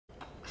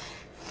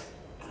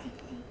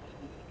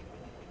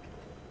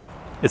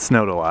It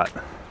snowed a lot.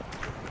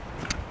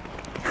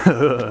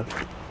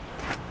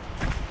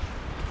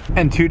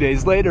 And 2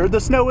 days later,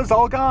 the snow is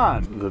all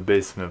gone. The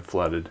basement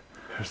flooded.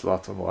 There's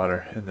lots of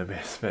water in the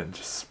basement,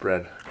 just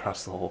spread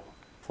across the whole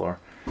floor.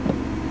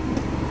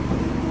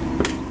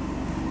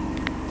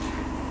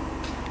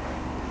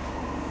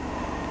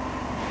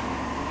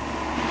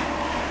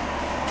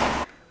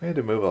 We had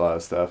to move a lot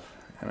of stuff,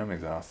 and I'm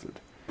exhausted.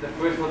 The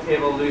foosball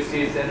table,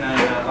 Lucy's, and then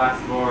the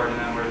last board, and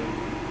then we're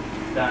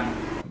done.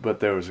 But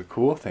there was a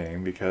cool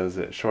thing because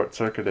it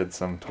short-circuited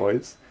some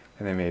toys,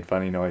 and they made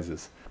funny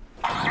noises.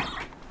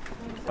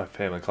 My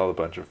family called a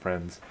bunch of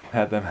friends,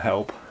 had them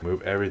help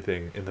move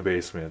everything in the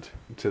basement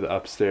to the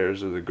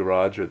upstairs or the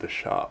garage or the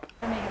shop.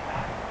 Make it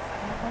back.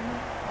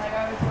 Like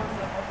I was supposed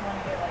to want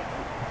to get like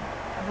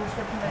a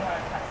prescription they want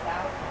to test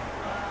out,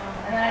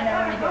 and then I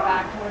never make it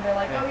back to where they're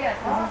like, oh yes,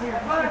 this is your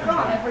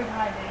prescription every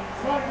time they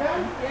say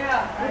one.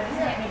 Yeah, I just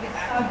can't make it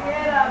back.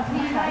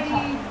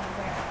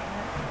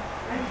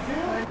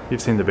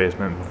 You've seen the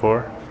basement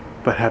before,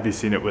 but have you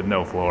seen it with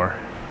no floor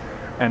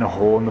and a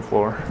hole in the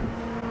floor?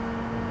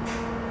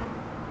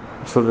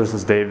 So this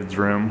is David's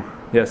room.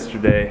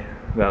 Yesterday,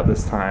 about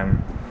this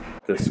time,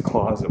 this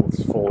closet was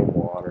full of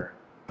water.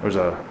 There was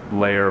a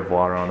layer of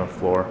water on the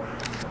floor.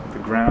 The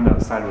ground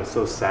outside was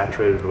so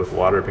saturated with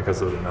water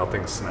because of the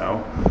melting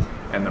snow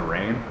and the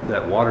rain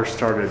that water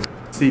started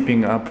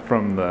seeping up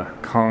from the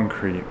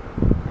concrete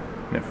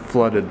and it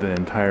flooded the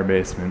entire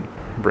basement.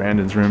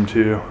 Brandon's room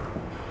too.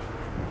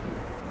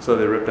 So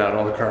they ripped out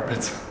all the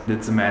carpets,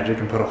 did some magic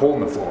and put a hole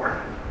in the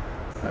floor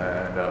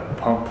and a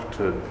pump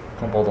to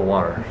pump all the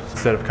water.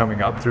 Instead of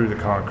coming up through the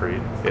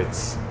concrete,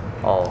 it's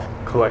all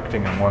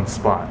collecting in one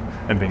spot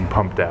and being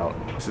pumped out.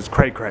 This is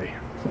cray cray.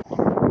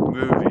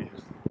 Movie.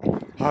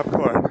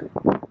 Popcorn.